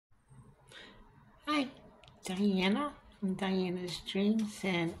Diana from Diana's Dreams,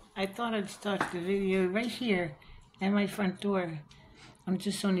 and I thought I'd start the video right here at my front door. I'm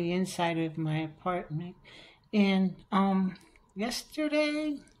just on the inside of my apartment, and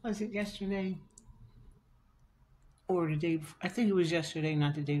yesterday, was it yesterday or the day? I think it was yesterday,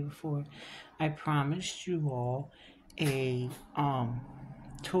 not the day before. I promised you all a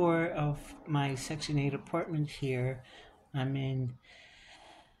tour of my Section 8 apartment here. I'm in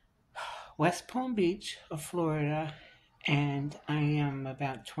West Palm Beach of Florida, and I am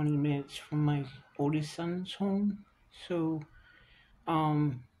about 20 minutes from my oldest son's home. So,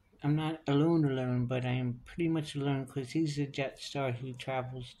 um, I'm not alone, but I am pretty much alone because he's a jet star who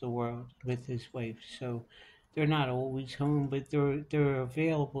travels the world with his wife. So, they're not always home, but they're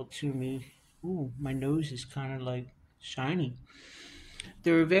available to me. Ooh, my nose is kind of like shiny.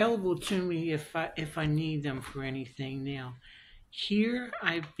 They're available to me if I need them for anything now. Here,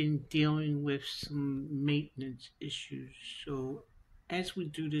 I've been dealing with some maintenance issues. So, as we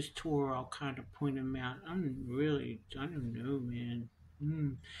do this tour, I'll kind of point them out. I don't know, man.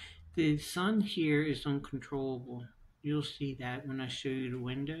 Mm. The sun here is uncontrollable. You'll see that when I show you the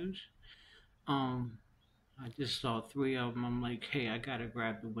windows. Um, I just saw three of them. I'm like, hey, I gotta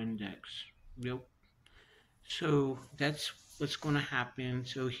grab the Windex. Yep. So that's what's gonna happen.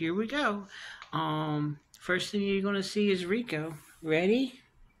 So here we go. First thing you're gonna see is Rico. Ready?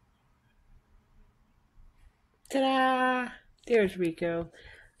 Ta-da! There's Rico.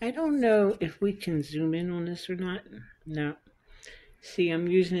 I don't know if we can zoom in on this or not. No. See, I'm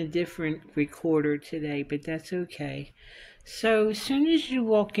using a different recorder today, but that's okay. So as soon as you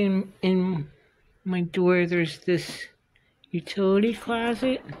walk in my door, there's this utility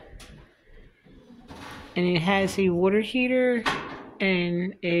closet, and it has a water heater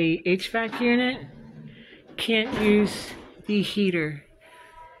and a HVAC unit. Can't use the heater.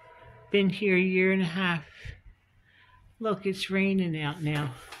 Been here a year and a half. Look, it's raining out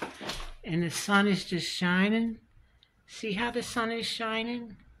now, and the sun is just shining. See how the sun is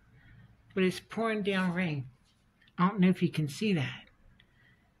shining? But it's pouring down rain. I don't know if you can see that.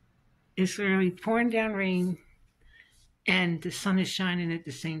 It's literally pouring down rain, and the sun is shining at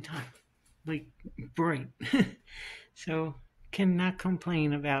the same time. Like, bright. So, cannot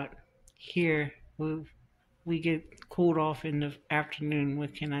complain about here. We get cooled off in the afternoon.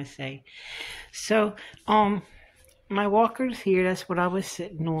 What can I say? So, my walker's here. That's what I was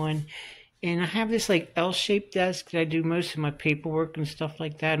sitting on. And I have this like L-shaped desk that I do most of my paperwork and stuff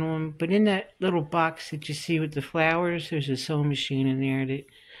like that on. But in that little box that you see with the flowers, there's a sewing machine in there that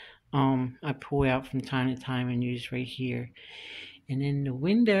I pull out from time to time and use right here. And in the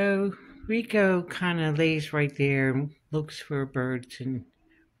window, Rico kind of lays right there and looks for birds and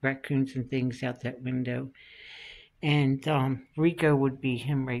raccoons and things out that window. And Rico would be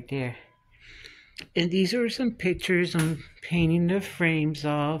him right there. And these are some pictures I'm painting the frames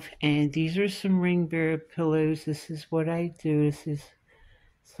of. And these are some ring bearer pillows. This is what I do. This is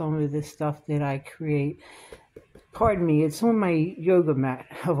some of the stuff that I create. Pardon me, it's on my yoga mat,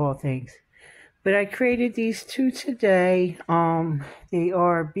 of all things. But I created these two today. They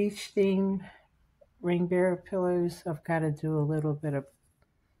are beach theme ring bearer pillows. I've got to do a little bit of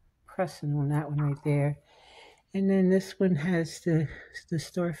pressing on that one right there. And then this one has the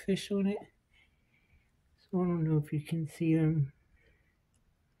starfish on it. So I don't know if you can see them.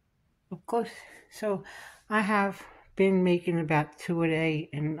 Of course. So I have been making about two a day,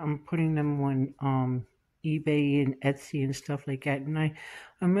 and I'm putting them on eBay and Etsy and stuff like that. And I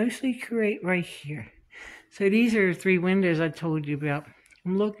mostly create right here. So these are three windows I told you about.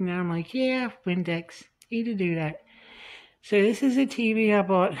 I'm looking at them like, yeah, Windex. Need to do that. So this is a TV I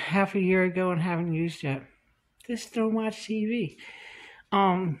bought half a year ago and haven't used yet. Just don't watch TV.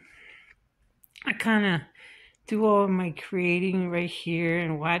 I kind of do all of my creating right here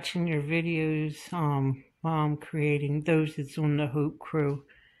and watching your videos while I'm creating those that's on the Hope Crow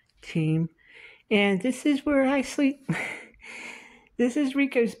team. And this is where I sleep. This is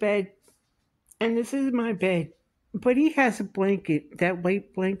Rico's bed, and this is my bed. But he has a blanket. That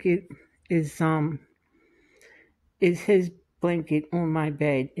white blanket is his blanket on my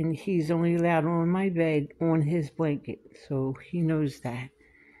bed, and he's only allowed on my bed on his blanket, so he knows that.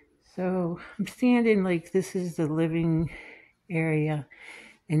 So I'm standing like this is the living area,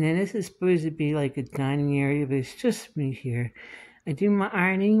 and then this is supposed to be like a dining area, but it's just me here. I do my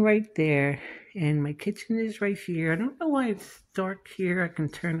ironing right there, and my kitchen is right here. I don't know why it's dark here. I can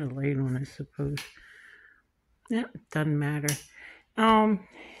turn the light on, I suppose. Yeah, doesn't matter.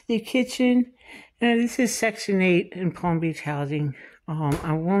 The kitchen. This is Section 8 in Palm Beach Housing.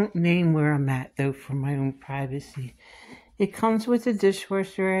 I won't name where I'm at, though, for my own privacy. It comes with a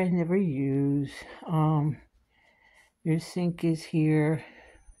dishwasher I never use. Your sink is here.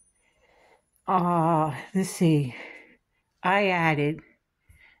 Let's see. I added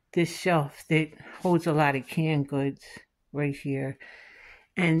this shelf that holds a lot of canned goods right here.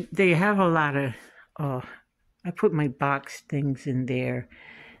 And they have a lot of, I put my box things in there.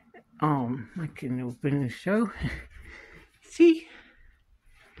 I can open and show. See?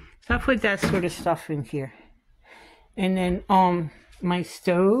 So I put that sort of stuff in here. And then, my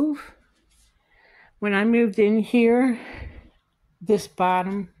stove. When I moved in here, this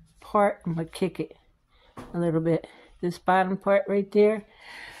bottom part, I'm gonna kick it a little bit. This bottom part right there,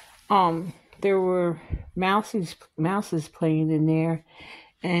 there were mouses playing in there,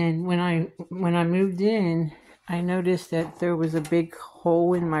 and when I moved in, I noticed that there was a big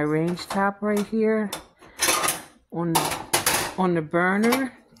hole in my range top right here on the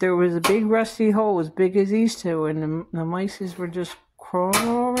burner. There was a big rusty hole as big as these two, and the mice were just crawling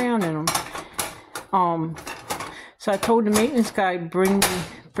all around in them. So I told the maintenance guy, bring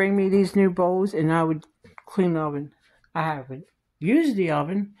me these new bowls, and I would clean the oven. I haven't used the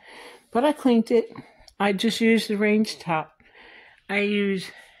oven, but I cleaned it. I just used the range top. I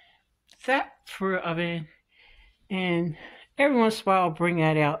use that for an oven, and every once in a while I'll bring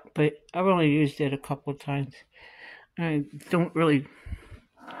that out, but I've only used it a couple of times. I don't really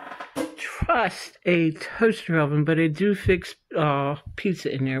trust a toaster oven, but I do fix pizza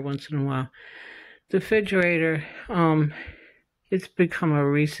in there once in a while. The refrigerator, it's become a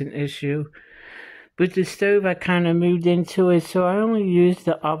recent issue. With the stove, I kind of moved into it, so I only use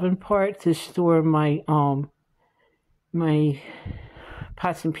the oven part to store my my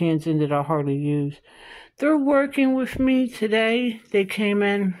pots and pans in that I hardly use. They're working with me today. They came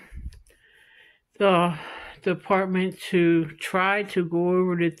in the department to try to go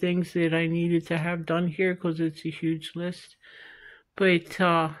over the things that I needed to have done here because it's a huge list. But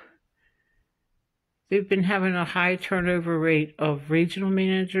they've been having a high turnover rate of regional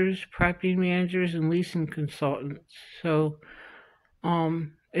managers, property managers, and leasing consultants. So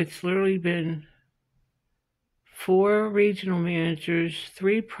it's literally been 4 regional managers,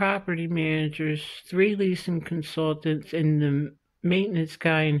 3 property managers, 3 leasing consultants, and the maintenance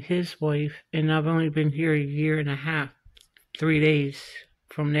guy and his wife. And I've only been here a year and a half, 3 days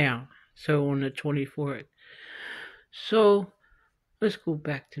from now. So on the 24th. So let's go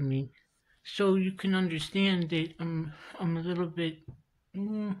back to me. So you can understand that I'm a little bit,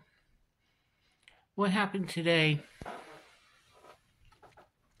 what happened today?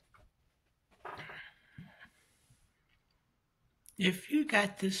 If you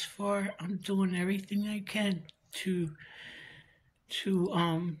got this far, I'm doing everything I can to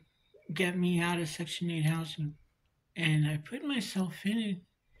get me out of Section 8 housing. And I put myself in it.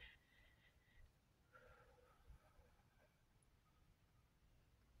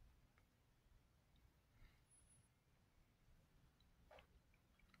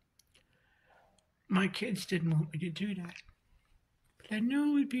 My kids didn't want me to do that. But I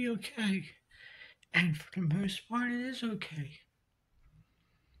knew it would be okay. And for the most part, it is okay.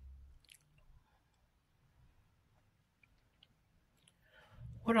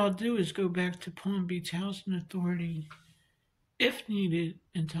 What I'll do is go back to Palm Beach Housing Authority, if needed,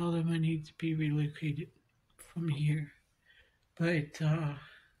 and tell them I need to be relocated from here. But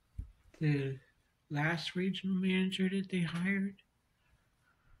the last regional manager that they hired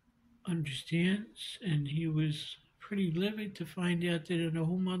understands, and he was pretty livid to find out that a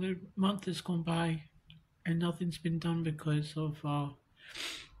whole other month has gone by and nothing's been done because of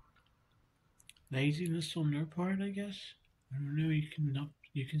laziness on their part, I guess. I don't know,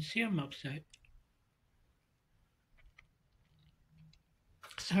 you can see I'm upset.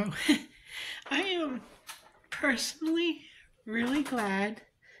 So I am personally really glad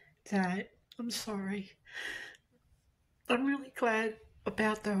that I'm really glad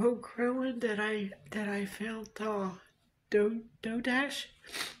about the whole growing that I found Dash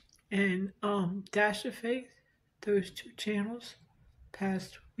and Dash of Faith, those 2 channels.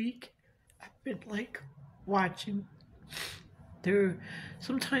 Past week, I've been like watching.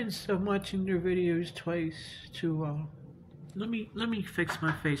 Sometimes I'm watching their videos twice to let me fix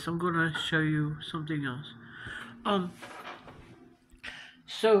my face. I'm gonna show you something else.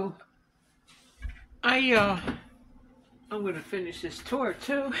 So I'm gonna finish this tour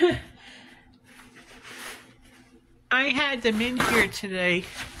too. I had them in here today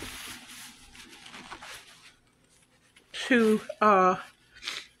to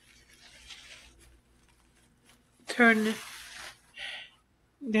turn.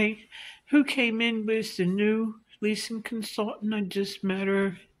 Who came in was the new leasing consultant. I just met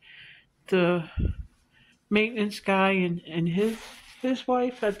her, the maintenance guy and his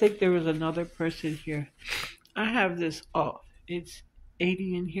wife. I think there was another person here. I have this off. It's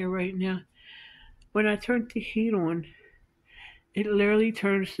 80 in here right now. When I turn the heat on, it literally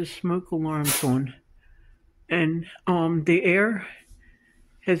turns the smoke alarms on. And the air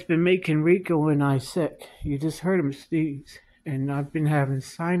has been making Rico and I sick. You just heard him sneeze. And I've been having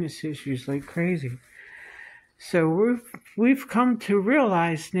sinus issues like crazy. So we've come to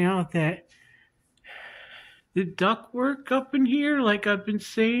realize now that the ductwork up in here, like I've been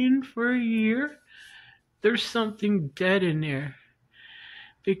saying for a year, there's something dead in there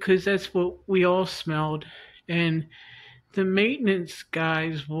because that's what we all smelled. And the maintenance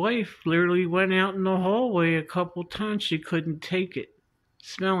guy's wife literally went out in the hallway a couple times. She couldn't take it,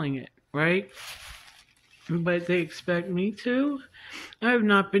 smelling it, right? But they expect me to. I have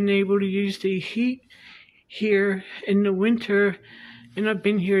not been able to use the heat here in the winter, and I've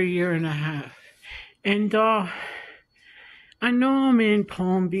been here a year and a half. And I know I'm in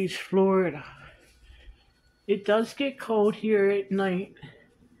Palm Beach, Florida. It does get cold here at night.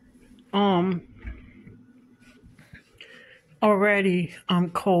 Already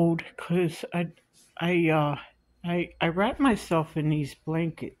I'm cold because I wrap myself in these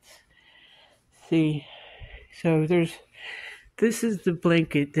blankets. See, so this is the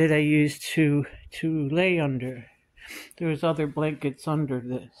blanket that I use to lay under. There's other blankets under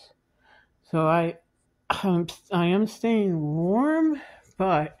this, so I am staying warm,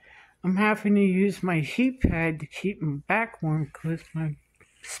 but I'm having to use my heat pad to keep my back warm because my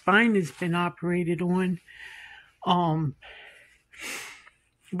spine has been operated on. Um,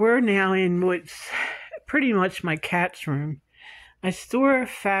 we're now in what's pretty much my cat's room. I store a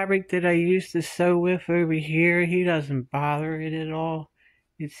fabric that I used to sew with over here. He doesn't bother it at all.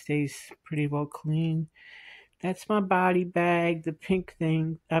 It stays pretty well clean. That's my body bag, the pink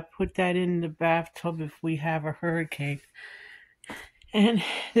thing. I put that in the bathtub if we have a hurricane. And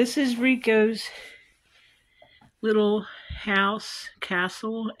this is Rico's little house,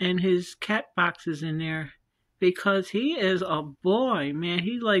 castle, and his cat boxes in there. Because he is a boy, man.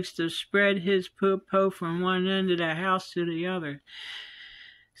 He likes to spread his poo-poo from one end of the house to the other.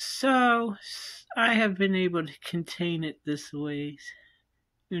 So, I have been able to contain it this way,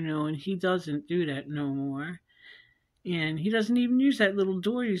 and he doesn't do that no more. And he doesn't even use that little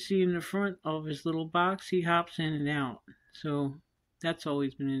door you see in the front of his little box. He hops in and out. So, that's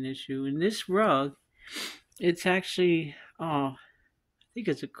always been an issue. And this rug, it's actually, I think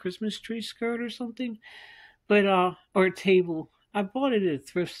it's a Christmas tree skirt or something. But, or a table. I bought it at a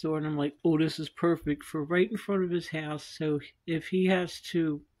thrift store and I'm like, oh, this is perfect for right in front of his house. So if he has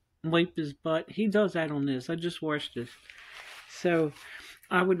to wipe his butt, he does that on this. I just washed this. So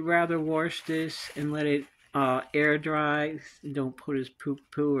I would rather wash this and let it air dry. Don't put his poo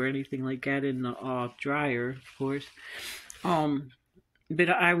or anything like that in the dryer, of course. But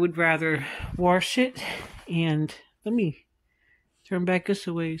I would rather wash it. And let me turn back this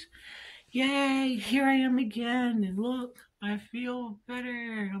a ways. Yay, here I am again, and look, I feel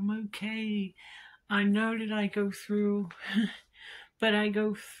better, I'm okay. I know that I go through, but I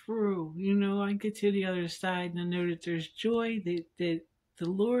go through, I get to the other side and I know that there's joy, that the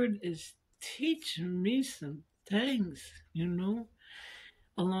Lord is teaching me some things,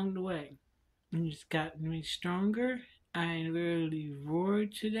 along the way. And it's gotten me stronger. I literally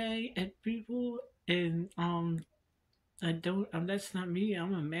roared today at people, and that's not me.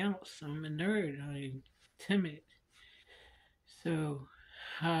 I'm a mouse. I'm a nerd. I'm timid. So,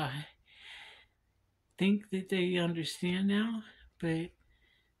 I think that they understand now, but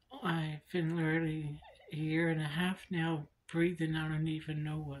I've been literally a year and a half now breathing I don't even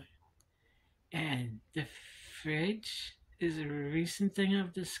know what. And the fridge is a recent thing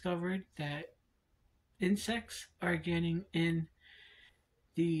I've discovered that insects are getting in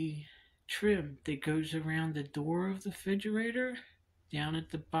the trim that goes around the door of the refrigerator down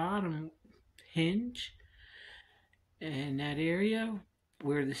at the bottom hinge, and that area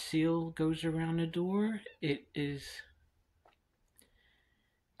where the seal goes around the door, it is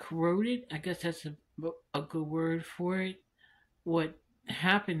corroded. I guess that's a good word for it. What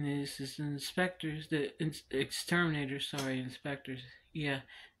happened is the inspectors, yeah,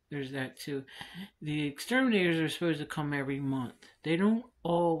 there's that too. The exterminators are supposed to come every month. They don't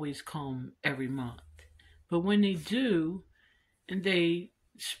always come every month. But when they do, and they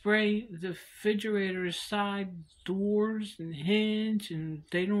spray the refrigerator's side doors and hinge, and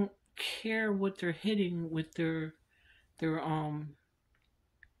they don't care what they're hitting with their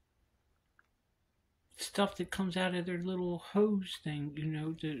stuff that comes out of their little hose thing,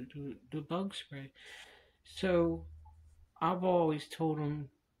 the bug spray. So I've always told them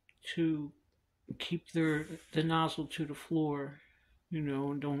to keep the nozzle to the floor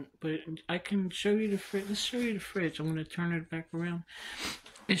don't. But I can show you the fridge. Let's show you the fridge. I'm gonna turn it back around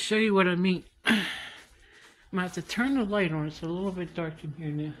and show you what I mean. I'm gonna have to turn the light on. It's a little bit dark in here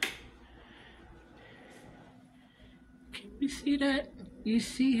now. Can you see that? You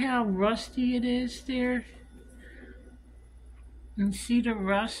see how rusty it is there? And see the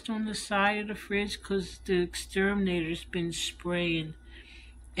rust on the side of the fridge because the exterminator's been spraying.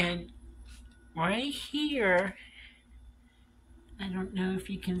 And right here, I don't know if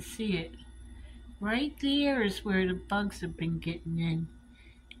you can see it. Right there is where the bugs have been getting in.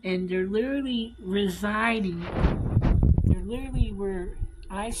 And they're literally residing. They're literally where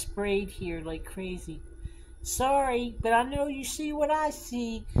I sprayed here like crazy. Sorry, but I know you see what I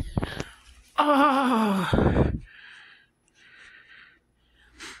see. Oh,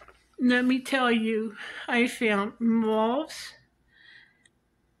 let me tell you, I found moths,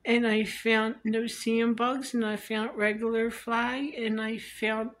 and I found no-see-um bugs, and I found regular fly, and I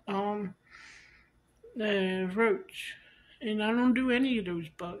found roach. And I don't do any of those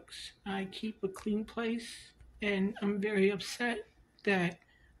bugs. I keep a clean place, and I'm very upset that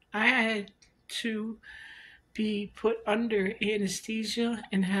I had to be put under anesthesia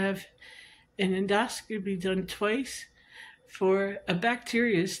and have an endoscopy done twice for a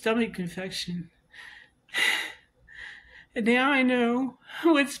bacteria stomach infection. And now I know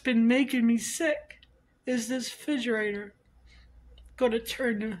what's been making me sick is this refrigerator. Gonna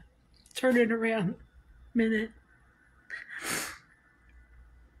turn it around a minute.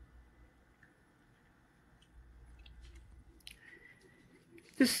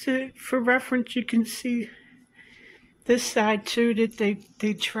 Just for reference, you can see this side too that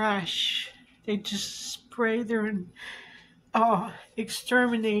they trash. They just spray their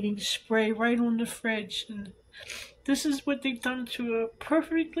exterminating spray right on the fridge. And this is what they've done to a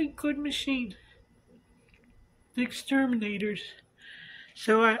perfectly good machine. The exterminators.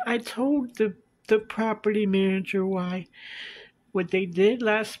 So I told the property manager what they did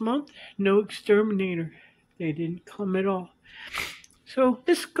last month. No exterminator. They didn't come at all. So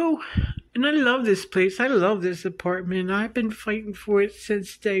let's go. And I love this place. I love this apartment. I've been fighting for it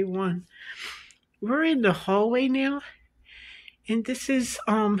since day one. We're in the hallway now. And this is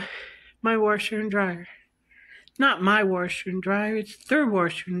my washer and dryer. Not my washer and dryer, it's their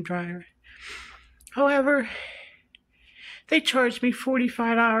washer and dryer. However, they charge me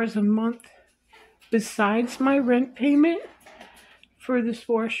 $45 a month besides my rent payment for this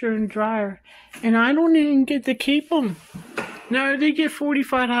washer and dryer. And I don't even get to keep them. No, they get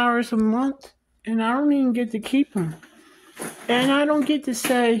 $45 a month, and I don't even get to keep them. And I don't even get to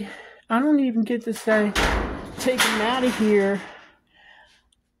say, take them out of here.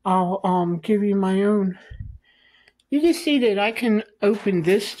 I'll give you my own. You can see that I can open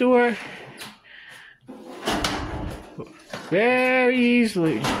this door very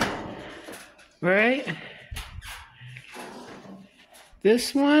easily, right?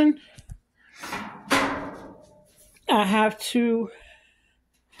 This one, I have to,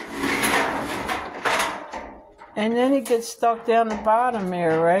 and then it gets stuck down the bottom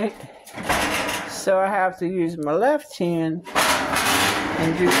there, right? So I have to use my left hand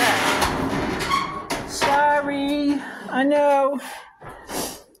and do that. Sorry, I know.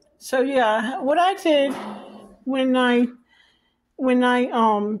 So yeah, what I did when I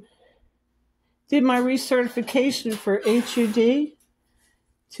did my recertification for HUD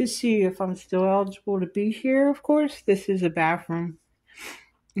to see if I'm still eligible to be here, of course, this is a bathroom.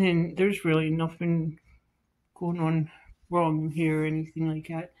 And there's really nothing going on wrong here or anything like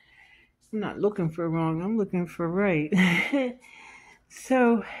that. I'm not looking for wrong, I'm looking for right.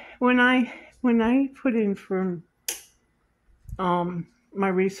 So when I put in for my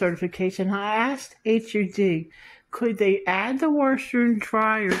recertification, I asked HUD, could they add the washer and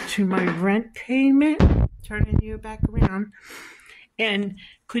dryer to my rent payment? Turning you back around. And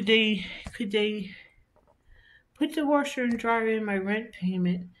could they put the washer and dryer in my rent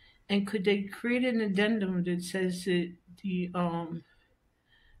payment? And could they create an addendum that says that the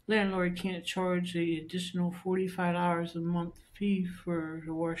landlord can't charge the additional $45 a month fee for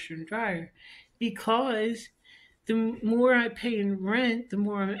the washer and dryer? Because the more I pay in rent, the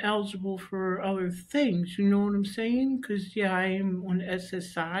more I'm eligible for other things. You know what I'm saying? Because, yeah, I am on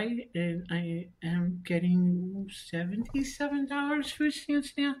SSI and I am getting $77 food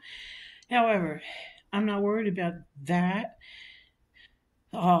stamps now. However, I'm not worried about that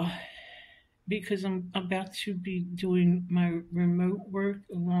because I'm about to be doing my remote work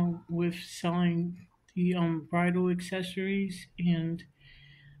along with selling the bridal accessories, and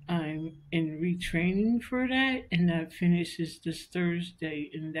I'm in retraining for that, and that finishes this Thursday.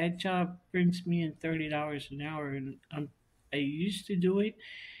 And that job brings me in $30 an hour, and I'm I used to do it.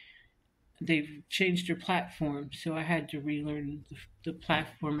 They've changed their platform, so I had to relearn the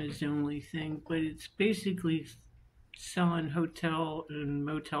platform is the only thing. But it's basically selling hotel and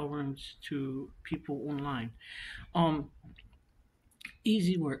motel rooms to people online. Um,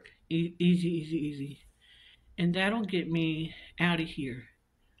 Easy work, easy, easy, easy, and that'll get me out of here.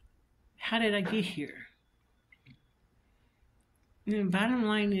 How did I get here? The bottom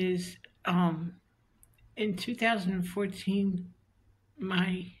line is, in 2014,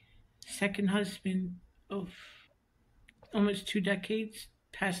 my second husband of almost 2 decades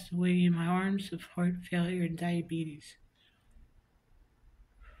passed away in my arms of heart failure and diabetes.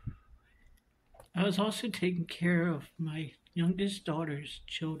 I was also taking care of my youngest daughter's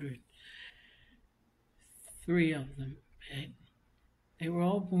children, three of them. And they were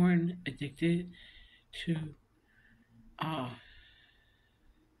all born addicted to uh,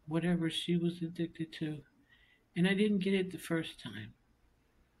 whatever she was addicted to. And I didn't get it the first time.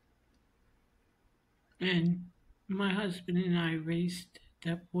 And my husband and I raised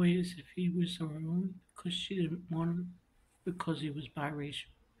that boy as if he was our own because she didn't want him because he was biracial.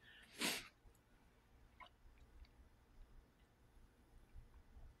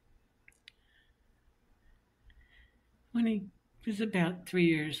 When he was about 3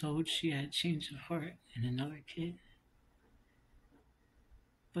 years old, she had a change of heart and another kid.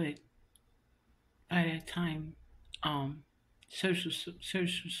 But by that time, um, social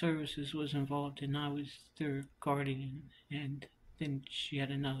services was involved, and I was their guardian. And then she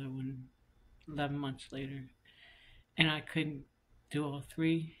had another one 11 months later, and I couldn't do all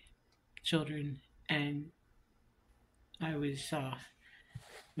three children. And I was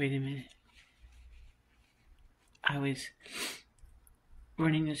wait a minute. I was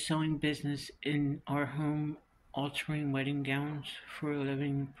running a sewing business in our home, altering wedding gowns for a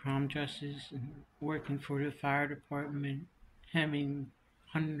living, prom dresses, and working for the fire department, hemming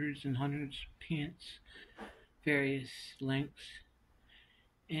hundreds and hundreds of pants, various lengths.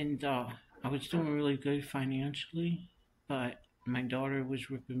 And I was doing really good financially, but my daughter was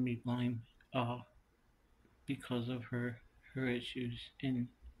ripping me blind uh, because of her issues. And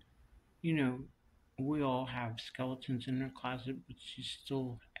you know, we all have skeletons in our closet, but she's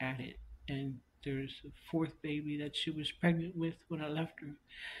still at it. And there's a fourth baby that she was pregnant with when I left her,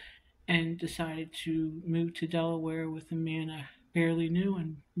 and decided to move to Delaware with a man I barely knew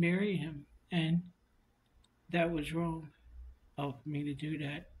and marry him. And that was wrong of me to do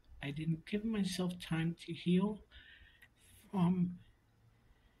that. I didn't give myself time to heal from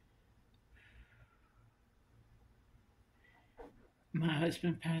my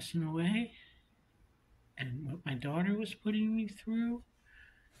husband passing away and what my daughter was putting me through.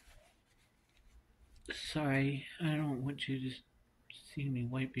 Sorry, I don't want you to see me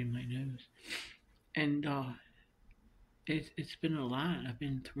wiping my nose. And it's been a lot I've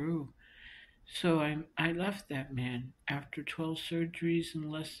been through. So I left that man after 12 surgeries in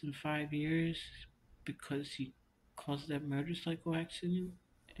less than 5 years because he caused that motorcycle accident,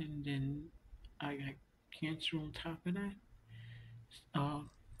 and then I got cancer on top of that, uh,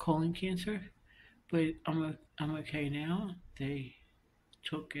 colon cancer. But I'm okay now. They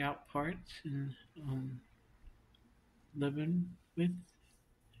took out parts and living with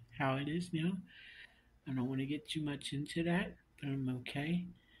how it is now. I don't want to get too much into that, but I'm okay.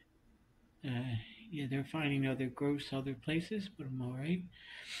 Yeah, they're finding other growths other places, but I'm all right.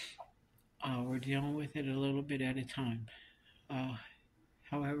 We're dealing with it a little bit at a time. Uh,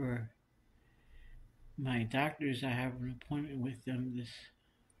 However, my doctors, I have an appointment with them this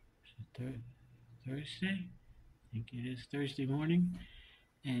Thursday. I think it is Thursday morning,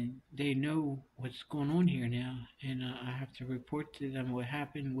 and they know what's going on here now, and I have to report to them what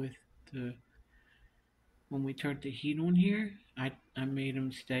happened with the when we turned the heat on here. I made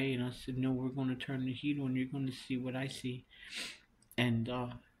them stay, and I said, no, we're going to turn the heat on. You're going to see what I see. And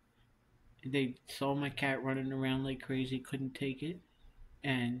they saw my cat running around like crazy, couldn't take it.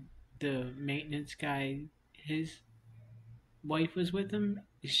 And the maintenance guy, his wife was with him.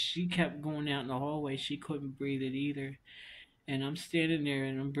 She kept going out in the hallway. She couldn't breathe it either. And I'm standing there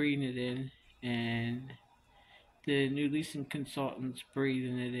and I'm breathing it in. And the new leasing consultant's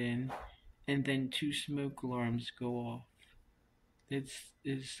breathing it in. And then two smoke alarms go off.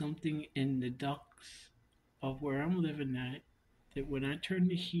 There's something in the ducts of where I'm living at that when I turn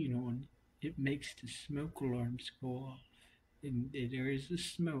the heat on, it makes the smoke alarms go off. And there is a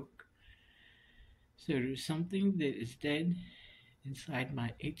smoke. So there's something that is dead inside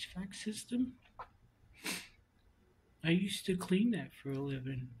my HVAC system. I used to clean that for a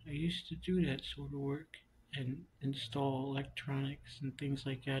living. I used to do that sort of work. and install electronics and things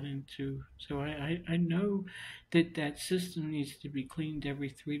like that into. So I know that that system needs to be cleaned every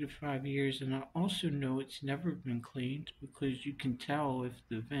 3 to 5 years, and I also know it's never been cleaned because you can tell if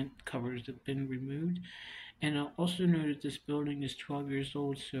the vent covers have been removed. And I also know that this building is 12 years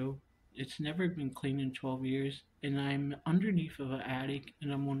old, so it's never been cleaned in 12 years. And I'm underneath of an attic,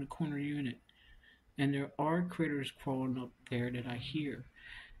 and I'm on the corner unit, and there are critters crawling up there that I hear,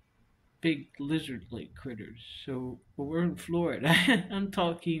 big lizard-like critters. So, but we're in Florida. I'm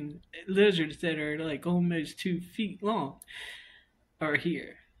talking lizards that are like almost 2 feet long are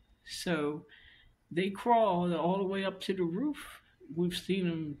here. So they crawl all the way up to the roof. We've seen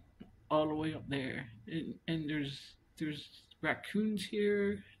them all the way up there, and there's raccoons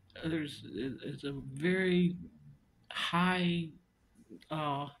here. There's a very high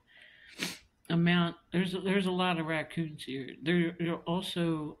uh, amount. There's a lot of raccoons here. There are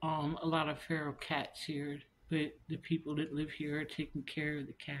also a lot of feral cats here, but the people that live here are taking care of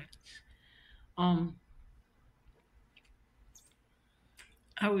the cats. Um,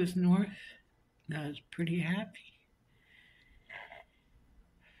 I was north, and I was pretty happy.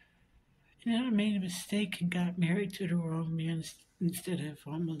 And then I made a mistake and got married to the wrong man instead of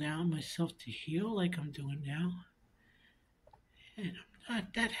allowing myself to heal like I'm doing now. And I'm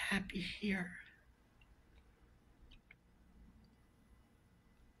not that happy here.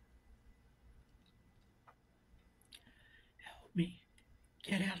 Help me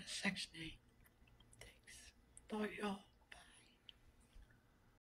get out of Section 8. Thanks. Love y'all.